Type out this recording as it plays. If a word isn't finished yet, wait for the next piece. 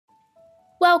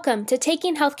Welcome to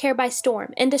Taking Healthcare by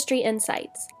Storm Industry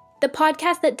Insights, the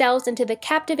podcast that delves into the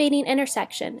captivating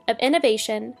intersection of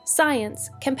innovation,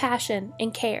 science, compassion,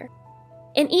 and care.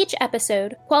 In each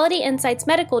episode, Quality Insights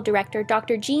Medical Director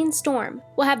Dr. Jean Storm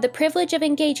will have the privilege of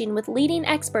engaging with leading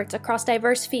experts across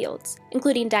diverse fields,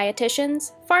 including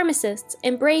dietitians, pharmacists,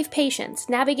 and brave patients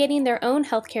navigating their own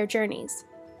healthcare journeys.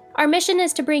 Our mission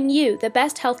is to bring you the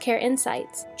best healthcare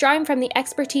insights, drawing from the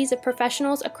expertise of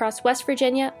professionals across West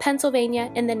Virginia, Pennsylvania,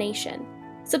 and the nation.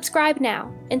 Subscribe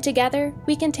now, and together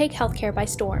we can take healthcare by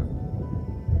storm.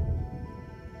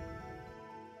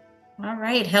 All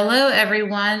right. Hello,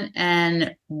 everyone,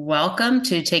 and welcome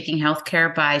to Taking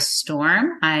Healthcare by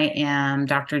Storm. I am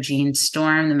Dr. Jean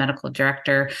Storm, the Medical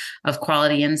Director of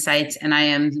Quality Insights, and I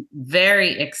am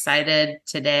very excited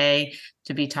today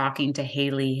to be talking to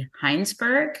Haylee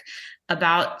Heinsberg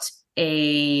about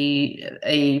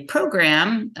a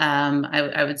program,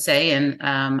 I would say, and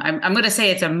I'm going to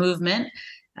say it's a movement.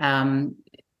 We're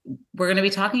going to be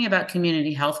talking about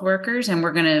community health workers, and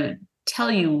we're going to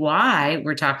tell you why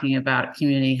we're talking about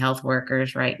community health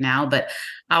workers right now. But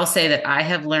I'll say that I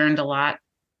have learned a lot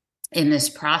in this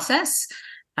process.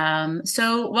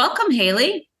 So welcome,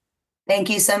 Haylee. Thank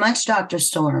you so much, Dr.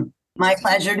 Storm. My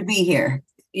pleasure to be here.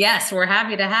 Yes, we're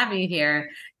happy to have you here.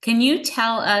 Can you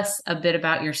tell us a bit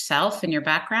about yourself and your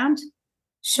background?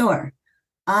 Sure.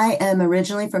 I am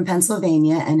originally from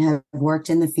Pennsylvania and have worked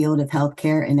in the field of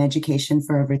healthcare and education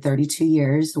for over 32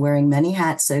 years, wearing many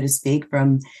hats, so to speak,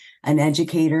 from an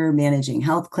educator, managing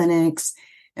health clinics,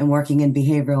 and working in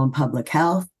behavioral and public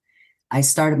health. I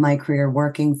started my career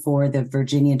working for the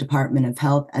Virginia Department of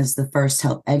Health as the first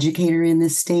health educator in the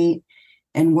state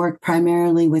and worked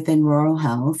primarily within rural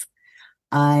health.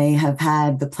 I have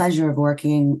had the pleasure of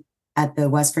working at the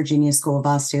West Virginia School of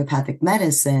Osteopathic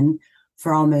Medicine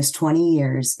for almost 20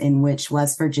 years, in which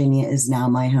West Virginia is now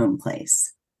my home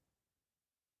place.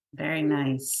 Very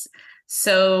nice.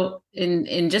 So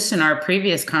in our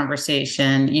previous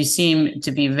conversation, you seem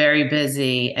to be very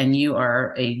busy and you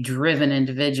are a driven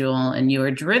individual and you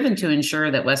are driven to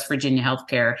ensure that West Virginia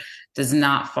healthcare does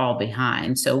not fall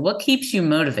behind. So what keeps you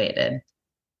motivated?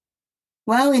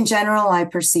 Well, in general, I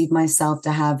perceive myself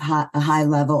to have a high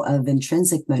level of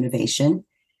intrinsic motivation.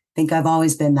 I think I've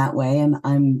always been that way.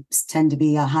 I tend to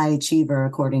be a high achiever,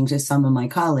 according to some of my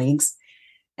colleagues.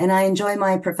 And I enjoy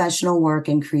my professional work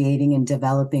in creating and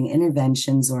developing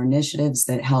interventions or initiatives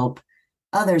that help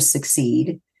others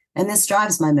succeed. And this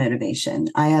drives my motivation.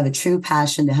 I have a true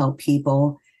passion to help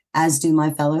people, as do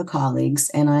my fellow colleagues,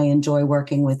 and I enjoy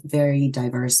working with very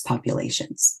diverse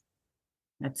populations.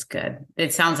 That's good.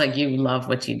 It sounds like you love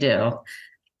what you do.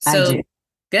 I do.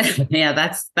 Good. Yeah,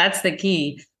 that's the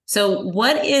key. So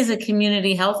what is a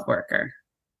community health worker?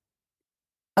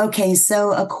 Okay,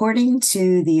 so according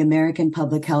to the American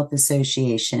Public Health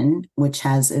Association, which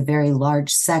has a very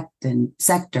large sector,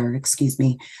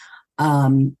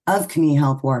 of community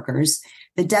health workers,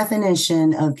 the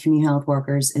definition of community health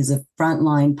workers is a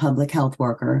frontline public health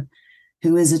worker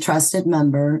who is a trusted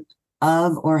member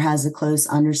of or has a close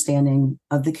understanding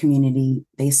of the community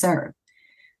they serve.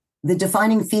 The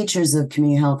defining features of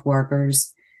community health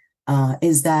workers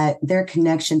is that their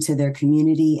connection to their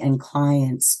community and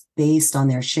clients based on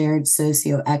their shared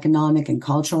socioeconomic and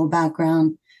cultural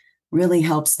background really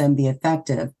helps them be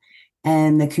effective.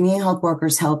 And the community health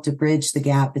workers help to bridge the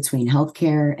gap between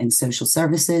healthcare and social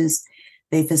services.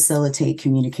 They facilitate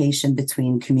communication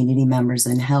between community members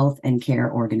and health and care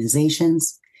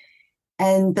organizations,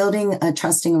 and building a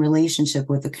trusting relationship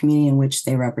with the community in which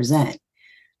they represent.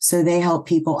 So they help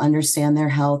people understand their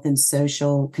health and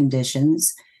social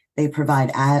conditions. They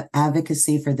provide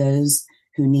advocacy for those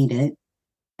who need it.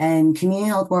 And community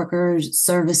health workers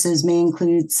services may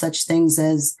include such things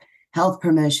as health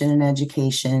promotion and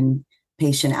education,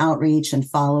 patient outreach and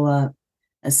follow-up,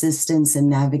 assistance in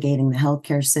navigating the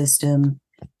healthcare system,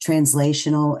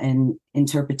 translational and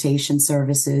interpretation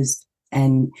services,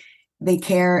 and they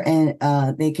care and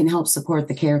they can help support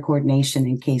the care coordination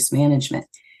and case management.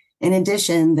 In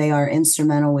addition, they are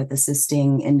instrumental with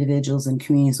assisting individuals and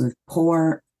communities with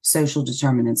poor social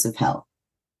determinants of health.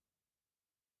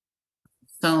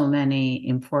 So many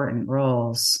important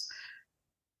roles.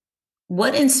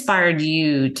 What inspired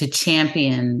you to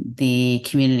champion the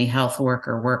community health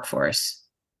worker workforce?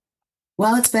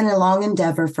 Well, it's been a long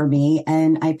endeavor for me,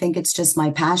 and I think it's just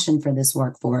my passion for this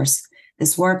workforce.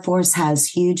 This workforce has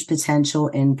huge potential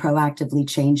in proactively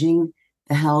changing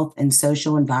the health and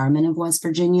social environment of West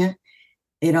Virginia.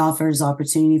 It offers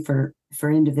opportunity for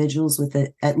individuals with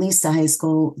at least a high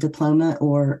school diploma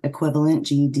or equivalent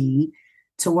GED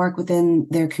to work within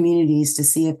their communities to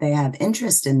see if they have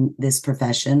interest in this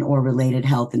profession or related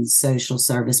health and social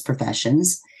service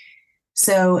professions.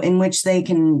 So in which they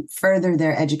can further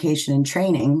their education and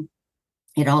training.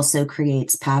 It also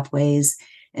creates pathways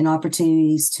and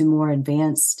opportunities to more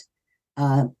advanced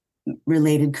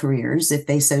related careers if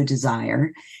they so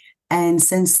desire. And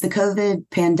since the COVID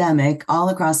pandemic, all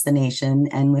across the nation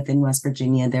and within West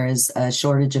Virginia, there is a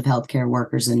shortage of healthcare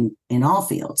workers in all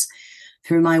fields.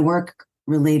 Through my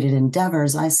work-related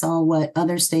endeavors, I saw what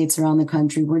other states around the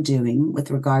country were doing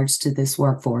with regards to this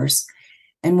workforce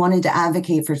and wanted to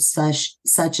advocate for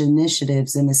such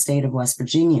initiatives in the state of West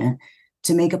Virginia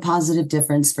to make a positive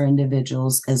difference for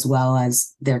individuals as well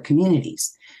as their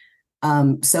communities.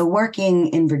 So working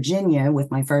in Virginia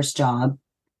with my first job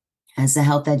as a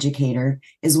health educator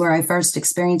is where I first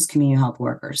experienced community health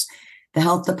workers. The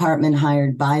health department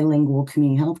hired bilingual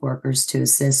community health workers to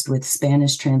assist with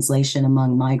Spanish translation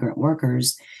among migrant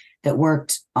workers that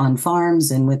worked on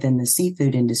farms and within the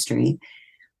seafood industry.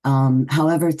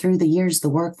 However, through the years, the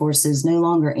workforce is no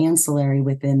longer ancillary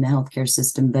within the healthcare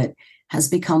system, but has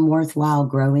become worthwhile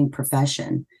growing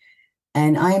profession.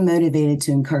 And I am motivated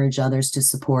to encourage others to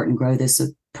support and grow this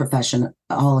profession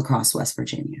all across West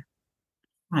Virginia.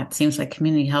 It seems like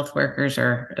community health workers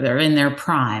they're in their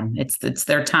prime. It's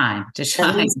their time to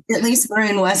shine. At least we're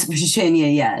in West Virginia,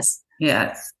 yes.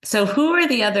 Yes. So who are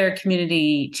the other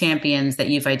community champions that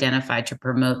you've identified to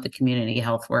promote the community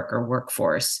health worker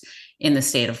workforce in the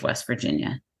state of West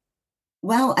Virginia?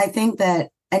 Well, I think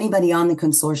that anybody on the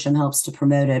consortium helps to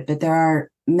promote it, but there are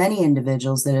many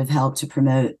individuals that have helped to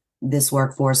promote this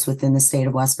workforce within the state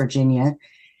of West Virginia.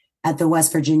 At the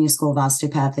West Virginia School of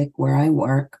Osteopathic, where I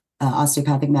work,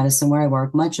 osteopathic medicine, where I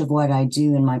work, much of what I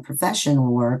do in my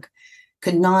professional work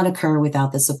could not occur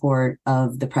without the support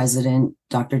of the president,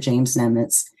 Dr. James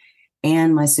Nemitz,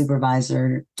 and my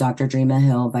supervisor, Dr. Dreama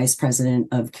Hill, vice president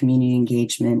of community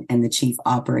engagement and the chief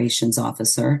operations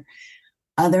officer.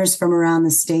 Others from around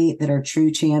the state that are true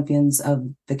champions of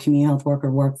the community health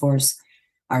worker workforce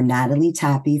are Natalie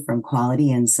Tappy from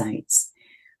Quality Insights.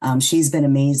 She's been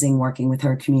amazing working with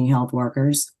her community health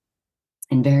workers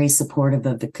and very supportive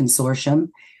of the consortium.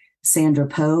 Sandra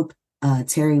Pope,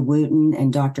 Terry Wooten,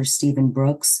 and Dr. Stephen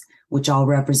Brooks, which all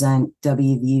represent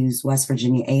WVU's West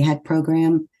Virginia AHEC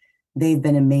program. They've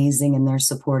been amazing in their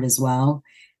support as well.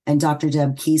 And Dr.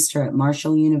 Deb Keister at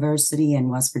Marshall University and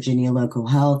West Virginia Local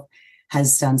Health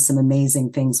has done some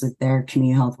amazing things with their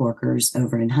community health workers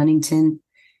over in Huntington.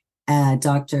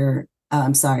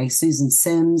 Susan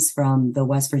Sims from the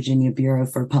West Virginia Bureau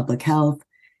for Public Health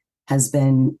has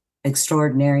been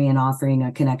extraordinary in offering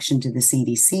a connection to the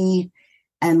CDC.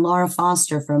 And Laura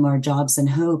Foster from our Jobs and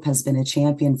Hope has been a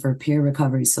champion for peer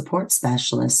recovery support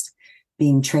specialists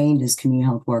being trained as community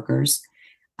health workers.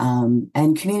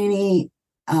 And Community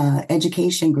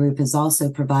Education Group has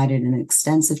also provided an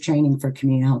extensive training for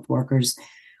community health workers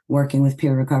working with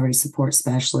peer recovery support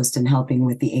specialists and helping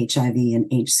with the HIV and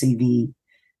HCV,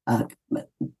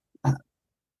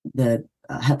 the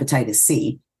hepatitis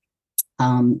C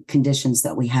conditions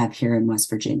that we have here in West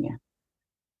Virginia.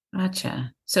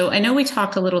 Gotcha. So I know we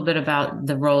talked a little bit about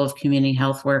the role of community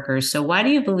health workers. So why do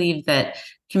you believe that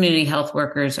community health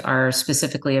workers are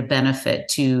specifically a benefit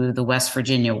to the West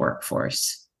Virginia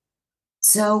workforce?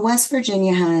 So West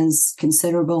Virginia has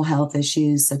considerable health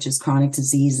issues such as chronic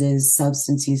diseases,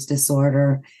 substance use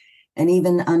disorder, and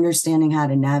even understanding how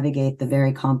to navigate the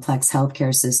very complex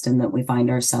healthcare system that we find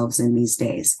ourselves in these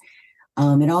days.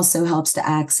 It also helps to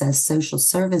access social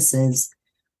services,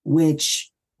 which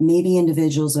maybe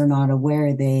individuals are not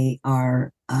aware they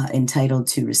are entitled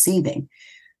to receiving.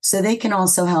 So they can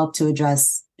also help to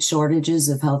address shortages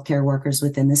of healthcare workers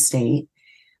within the state.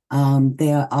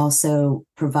 They also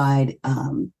provide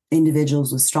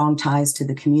individuals with strong ties to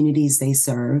the communities they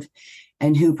serve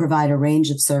and who provide a range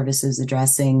of services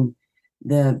addressing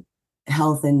the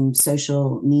health and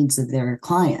social needs of their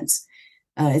clients.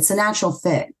 It's a natural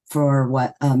fit for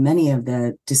what many of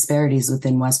the disparities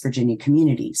within West Virginia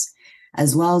communities,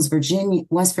 as well as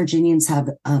West Virginians have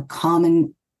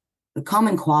common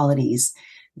qualities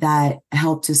that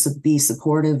help to be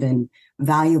supportive and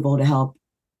valuable to help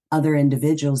other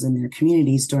individuals in their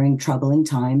communities during troubling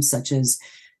times, such as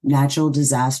natural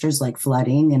disasters like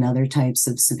flooding and other types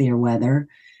of severe weather,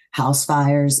 house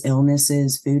fires,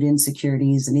 illnesses, food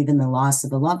insecurities, and even the loss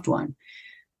of a loved one.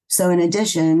 So in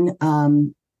addition,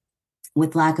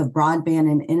 with lack of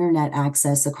broadband and internet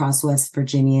access across West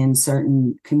Virginia in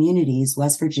certain communities,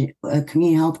 West Virginia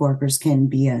community health workers can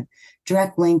be a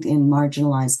direct link in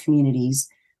marginalized communities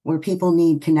where people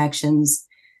need connections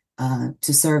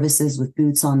to services with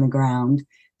boots on the ground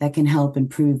that can help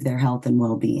improve their health and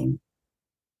well-being.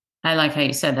 I like how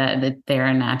you said that they're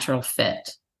a natural fit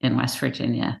in West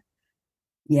Virginia.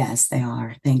 Yes, they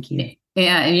are. Thank you.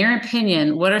 Yeah. In your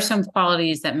opinion, what are some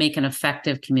qualities that make an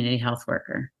effective community health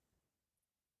worker?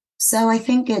 So I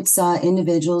think it's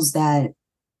individuals that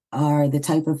are the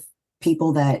type of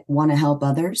people that want to help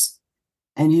others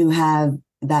and who have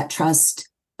that trust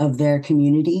of their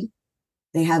community.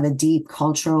 They have a deep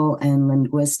cultural and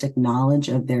linguistic knowledge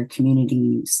of their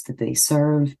communities that they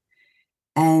serve,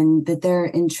 and that they're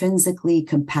intrinsically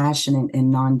compassionate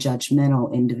and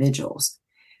non-judgmental individuals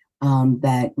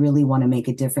that really want to make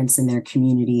a difference in their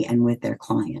community and with their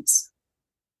clients.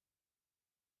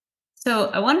 So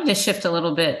I wanted to shift a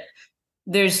little bit.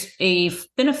 There's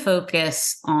been a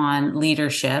focus on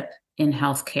leadership in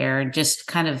healthcare, just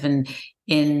kind of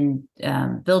in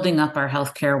building up our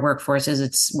healthcare workforce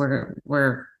as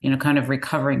we're kind of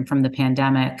recovering from the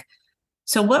pandemic.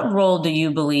 So what role do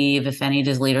you believe, if any,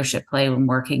 does leadership play when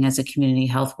working as a community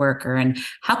health worker? And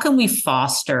how can we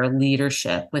foster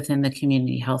leadership within the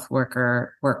community health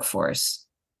worker workforce?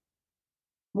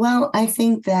 Well, I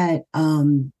think that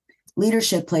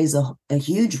leadership plays a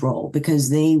huge role because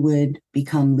they would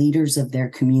become leaders of their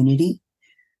community,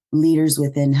 leaders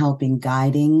within helping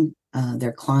guiding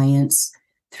their clients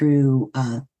through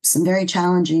some very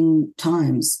challenging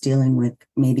times dealing with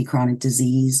maybe chronic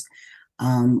disease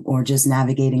or just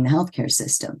navigating the healthcare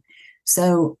system.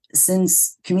 So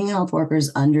since community health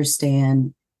workers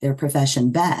understand their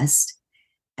profession best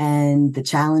and the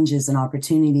challenges and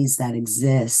opportunities that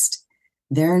exist,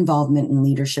 their involvement in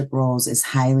leadership roles is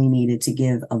highly needed to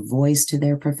give a voice to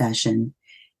their profession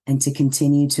and to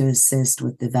continue to assist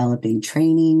with developing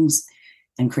trainings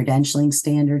and credentialing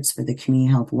standards for the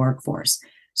community health workforce.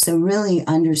 So really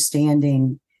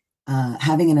having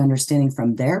an understanding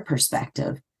from their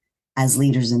perspective as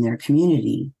leaders in their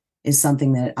community is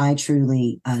something that I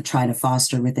truly try to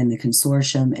foster within the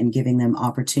consortium, and giving them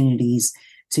opportunities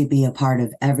to be a part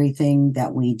of everything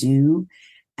that we do,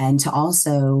 and to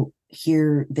also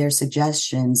hear their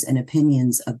suggestions and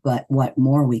opinions about what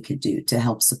more we could do to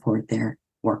help support their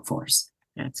workforce.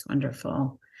 That's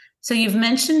wonderful. So you've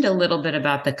mentioned a little bit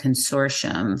about the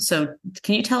consortium. So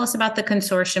can you tell us about the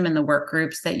consortium and the work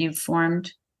groups that you've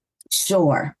formed?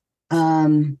 Sure.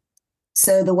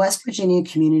 So the West Virginia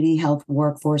Community Health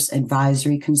Workforce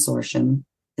Advisory Consortium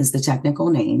is the technical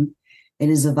name. It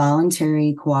is a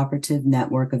voluntary cooperative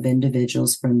network of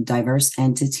individuals from diverse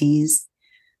entities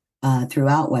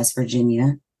throughout West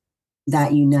Virginia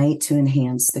that unite to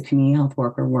enhance the community health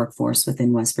worker workforce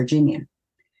within West Virginia.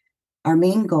 Our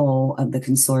main goal of the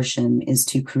consortium is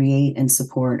to create and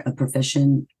support a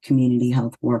proficient community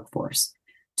health workforce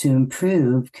to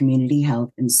improve community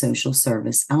health and social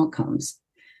service outcomes.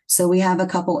 So we have a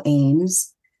couple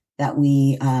aims that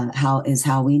we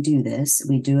how we do this.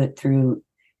 We do it through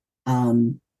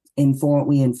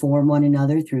we inform one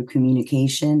another through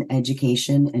communication,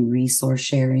 education, and resource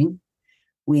sharing.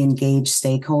 We engage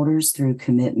stakeholders through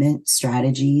commitment,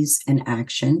 strategies, and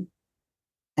action.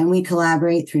 And we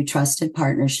collaborate through trusted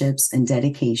partnerships and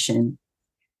dedication,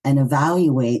 and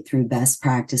evaluate through best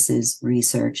practices,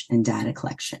 research, and data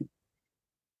collection.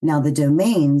 Now, the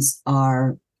domains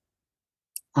are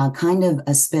kind of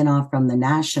a spinoff from the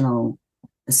National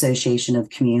Association of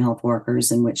Community Health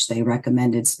Workers, in which they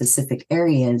recommended specific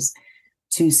areas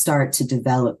to start to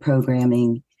develop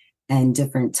programming and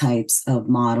different types of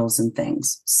models and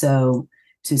things, so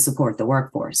to support the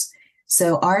workforce.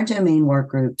 So our domain work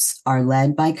groups are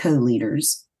led by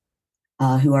co-leaders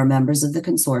who are members of the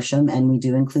consortium, and we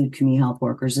do include community health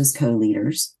workers as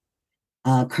co-leaders.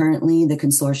 Currently, the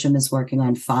consortium is working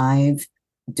on 5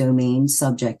 domain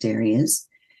subject areas,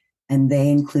 and they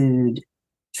include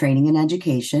training and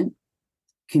education,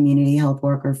 community health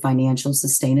worker financial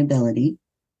sustainability,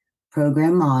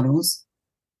 program models,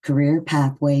 career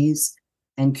pathways,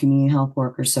 and community health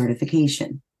worker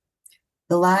certification.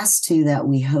 The last 2 that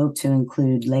we hope to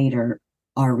include later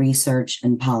are research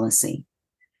and policy.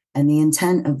 And the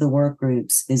intent of the work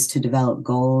groups is to develop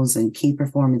goals and key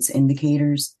performance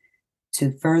indicators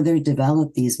to further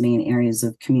develop these main areas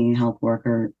of community health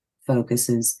worker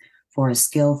focuses for a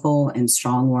skillful and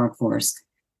strong workforce,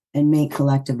 and make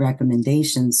collective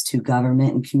recommendations to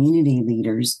government and community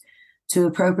leaders to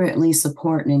appropriately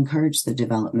support and encourage the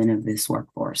development of this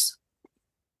workforce.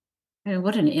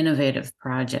 What an innovative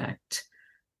project.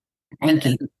 Thank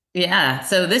you. Yeah.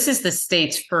 So this is the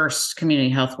state's first community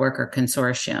health worker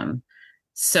consortium.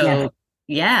 So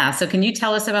So can you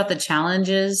tell us about the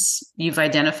challenges you've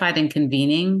identified in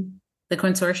convening the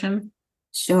consortium?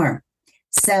 Sure.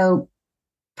 So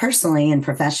personally and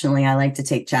professionally, I like to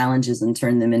take challenges and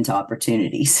turn them into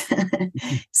opportunities.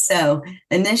 So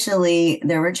initially,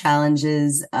 there were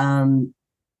challenges,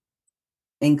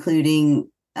 including,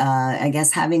 I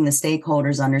guess, having the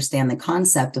stakeholders understand the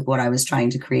concept of what I was trying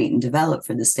to create and develop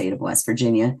for the state of West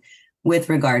Virginia with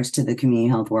regards to the community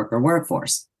health worker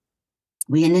workforce.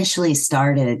 We initially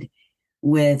started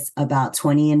with about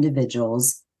 20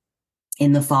 individuals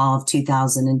in the fall of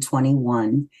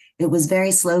 2021. It was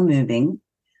very slow moving,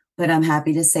 but I'm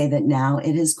happy to say that now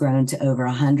it has grown to over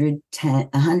 110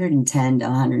 to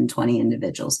 120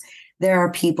 individuals. There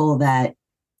are people that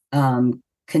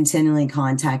continually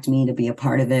contact me to be a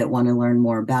part of it, want to learn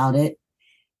more about it.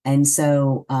 And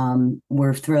so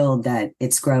we're thrilled that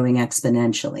it's growing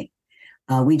exponentially.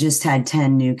 We just had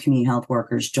 10 new community health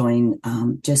workers join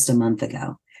just a month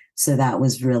ago. So that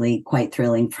was really quite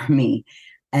thrilling for me.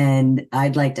 And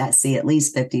I'd like to see at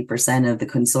least 50% of the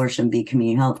consortium be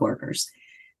community health workers.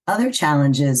 Other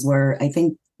challenges were, I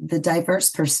think, the diverse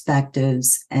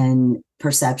perspectives and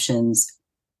perceptions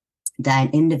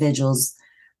that individuals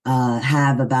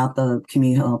have about the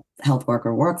community health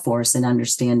worker workforce, and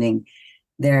understanding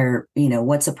their,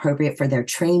 what's appropriate for their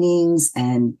trainings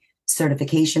and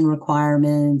certification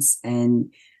requirements,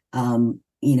 and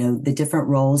the different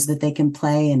roles that they can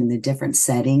play and in the different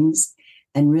settings,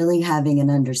 and really having an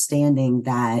understanding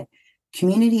that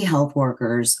community health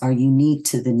workers are unique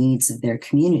to the needs of their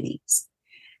communities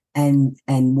and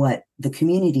what the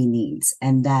community needs,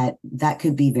 and that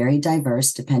could be very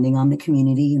diverse depending on the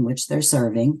community in which they're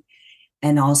serving.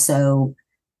 And also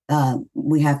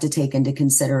we have to take into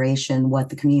consideration what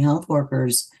the community health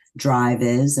workers' drive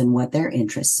is and what their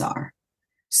interests are.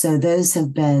 So those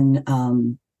have been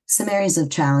some areas of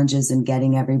challenges in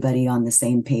getting everybody on the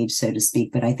same page, so to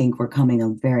speak. But I think we're coming a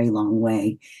very long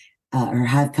way, or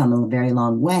have come a very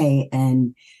long way,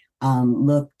 and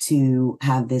look to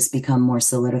have this become more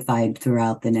solidified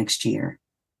throughout the next year.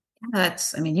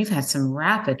 You've had some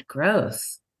rapid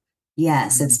growth.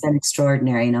 Yes, it's been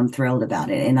extraordinary, and I'm thrilled about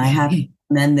it. And I have to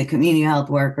commend the Community Health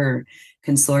Worker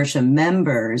Consortium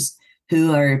members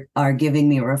who are giving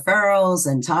me referrals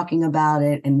and talking about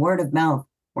it, and word of mouth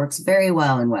works very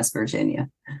well in West Virginia.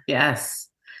 Yes.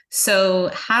 So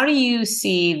how do you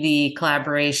see the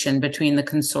collaboration between the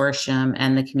consortium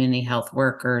and the community health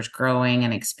workers growing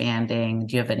and expanding?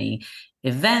 Do you have any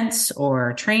events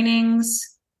or trainings?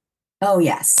 Oh,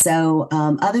 yes. So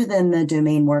other than the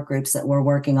domain work groups that we're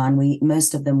working on,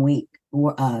 most of them we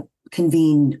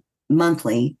convene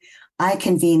monthly. I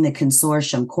convene the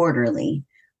consortium quarterly.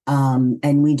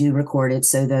 And we do record it,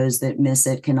 so those that miss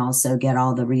it can also get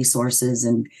all the resources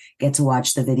and get to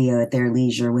watch the video at their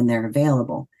leisure when they're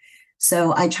available.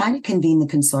 So I try to convene the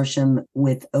consortium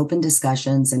with open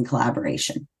discussions and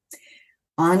collaboration.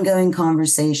 Ongoing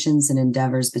conversations and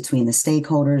endeavors between the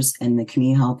stakeholders and the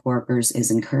community health workers is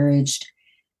encouraged,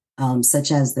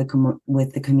 such as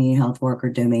with the community health worker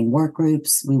domain work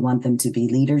groups. We want them to be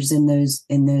leaders in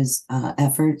those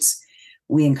efforts.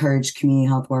 We encourage community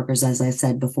health workers, as I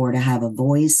said before, to have a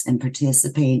voice and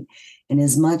participate in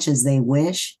as much as they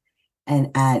wish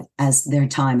and as their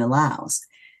time allows.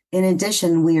 In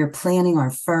addition, we are planning our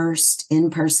first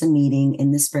in-person meeting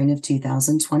in the spring of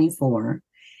 2024.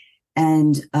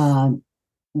 And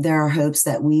there are hopes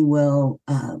that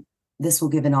this will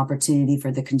give an opportunity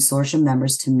for the consortium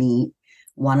members to meet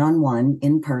one-on-one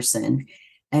in person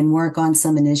and work on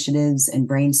some initiatives and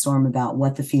brainstorm about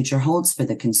what the future holds for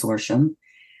the consortium.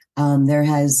 There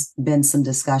has been some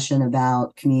discussion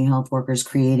about community health workers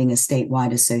creating a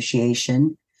statewide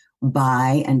association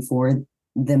by and for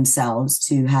themselves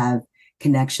to have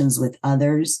connections with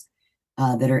others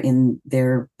that are in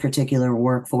their particular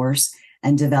workforce,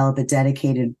 and develop a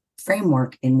dedicated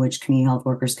framework in which community health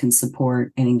workers can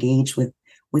support and engage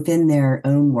within their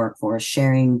own workforce,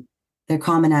 sharing their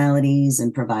commonalities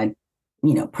and provide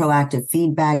proactive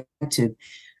feedback to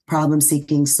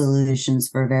problem-seeking solutions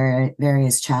for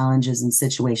various challenges and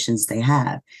situations they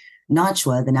have.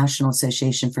 NACHWA, the National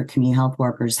Association for Community Health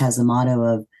Workers, has a motto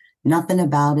of "nothing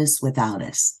about us without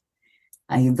us."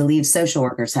 I believe social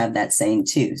workers have that saying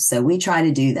too. So we try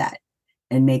to do that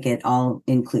and make it all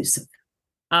inclusive.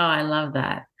 Oh, I love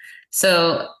that.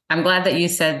 So I'm glad that you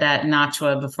said that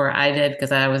NACHWA before I did,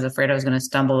 because I was afraid I was going to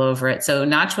stumble over it. So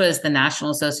NACHWA is the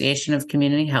National Association of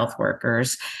Community Health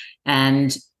Workers,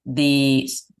 and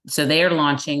so they are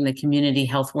launching the Community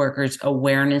Health Workers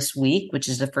Awareness Week, which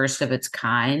is the first of its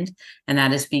kind, and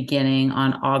that is beginning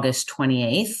on August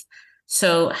 28th.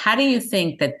 So how do you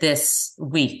think that this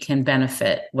week can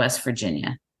benefit West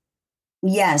Virginia?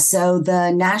 Yes, so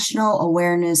the National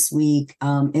Awareness Week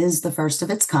is the first of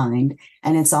its kind,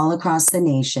 and it's all across the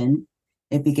nation.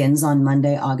 It begins on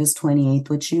Monday, August 28th,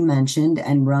 which you mentioned,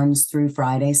 and runs through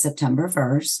Friday, September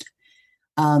 1st.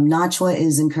 NACHWA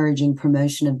is encouraging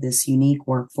promotion of this unique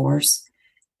workforce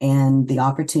and the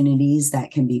opportunities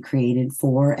that can be created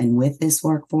for and with this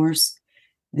workforce.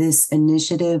 This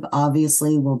initiative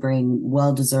obviously will bring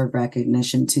well-deserved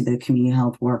recognition to the community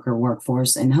health worker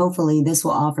workforce, and hopefully this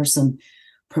will offer some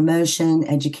promotion,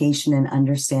 education, and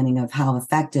understanding of how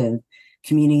effective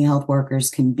community health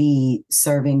workers can be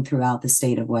serving throughout the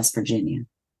state of West Virginia.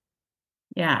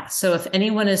 Yeah. So if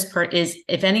anyone is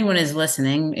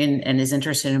listening and is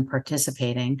interested in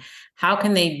participating, how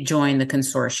can they join the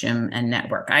consortium and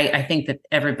network? I think that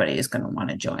everybody is going to want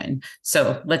to join.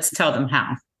 So let's tell them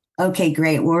how. Okay,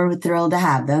 great. We're thrilled to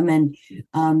have them. And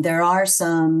there are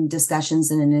some discussions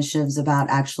and initiatives about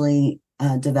actually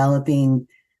developing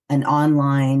an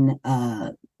online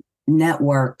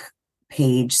network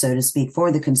page, so to speak, for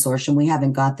the consortium. We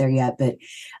haven't got there yet, but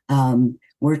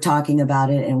we're talking about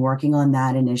it and working on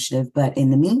that initiative. But in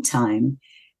the meantime,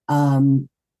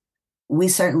 we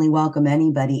certainly welcome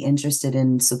anybody interested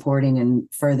in supporting and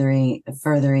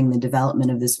furthering the development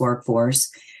of this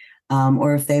workforce.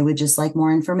 Or if they would just like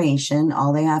more information,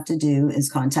 all they have to do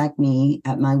is contact me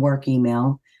at my work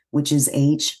email, which is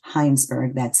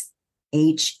Heinsberg. That's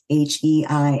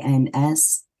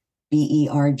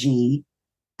HHEINSBERG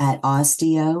at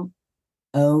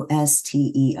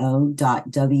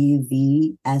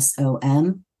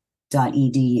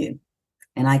osteo.wvsom.edu.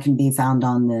 And I can be found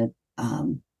on the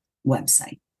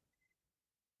website.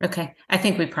 Okay. I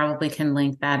think we probably can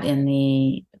link that in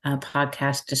the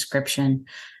podcast description.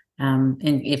 And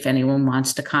if anyone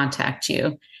wants to contact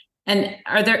you. And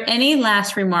are there any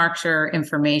last remarks or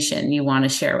information you want to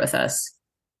share with us?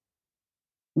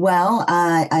 Well,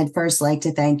 I'd first like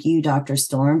to thank you, Dr.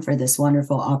 Storm, for this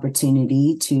wonderful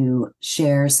opportunity to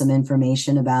share some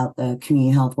information about the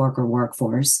Community Health Worker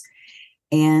Workforce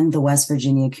and the West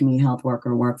Virginia Community Health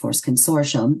Worker Workforce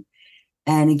Consortium.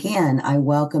 And again, I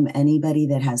welcome anybody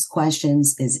that has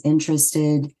questions, is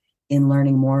interested in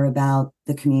learning more about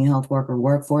the community health worker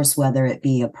workforce, whether it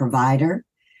be a provider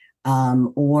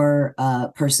or a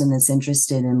person that's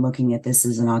interested in looking at this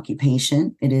as an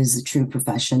occupation. It is a true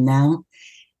profession now.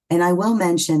 And I will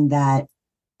mention that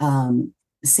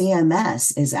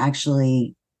CMS is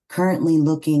actually currently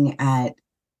looking at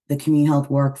the community health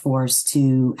workforce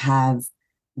to have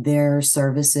their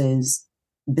services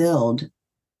billed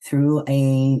through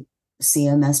a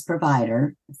CMS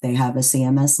provider, if they have a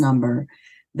CMS number.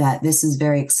 That this is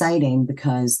very exciting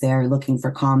because they're looking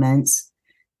for comments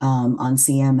on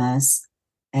CMS.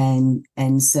 And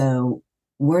so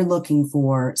we're looking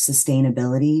for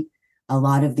sustainability. A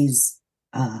lot of these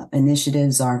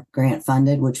initiatives are grant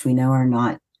funded, which we know are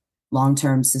not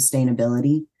long-term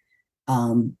sustainability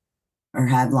or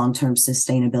have long-term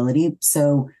sustainability.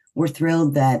 So we're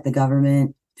thrilled that the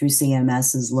government through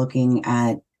CMS is looking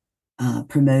at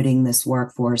promoting this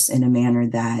workforce in a manner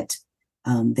that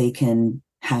they can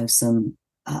have some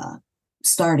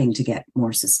starting to get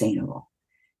more sustainable.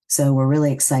 So we're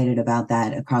really excited about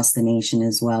that across the nation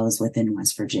as well as within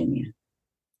West Virginia.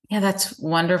 Yeah, that's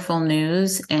wonderful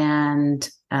news. And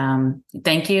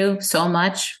thank you so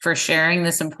much for sharing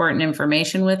this important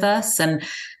information with us. And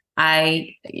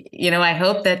I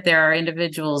hope that there are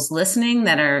individuals listening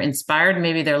that are inspired.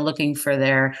 Maybe they're looking for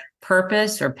their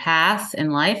purpose or path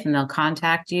in life, and they'll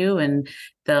contact you and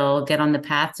they'll get on the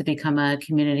path to become a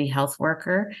community health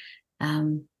worker.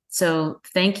 So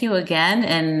thank you again,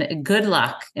 and good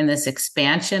luck in this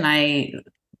expansion. I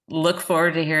look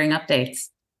forward to hearing updates.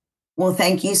 Well,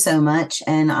 thank you so much.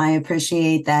 And I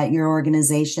appreciate that your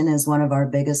organization is one of our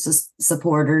biggest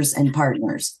supporters and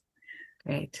partners.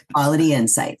 Great. Quality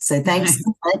Insight. So thanks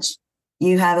so much.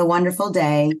 You have a wonderful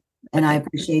day, and I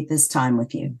appreciate this time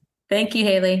with you. Thank you,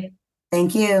 Haylee.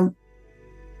 Thank you.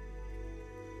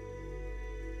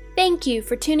 Thank you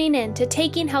for tuning in to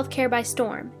Taking Healthcare by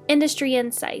Storm, Industry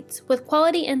Insights with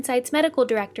Quality Insights Medical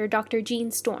Director Dr. Jean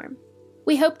Storm.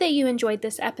 We hope that you enjoyed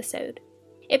this episode.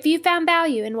 If you found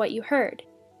value in what you heard,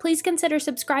 please consider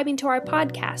subscribing to our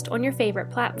podcast on your favorite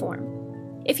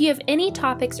platform. If you have any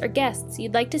topics or guests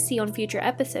you'd like to see on future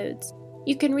episodes,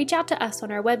 you can reach out to us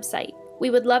on our website. We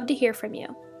would love to hear from you.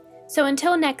 So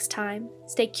until next time,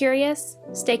 stay curious,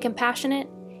 stay compassionate,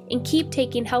 and keep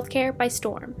taking healthcare by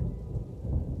storm.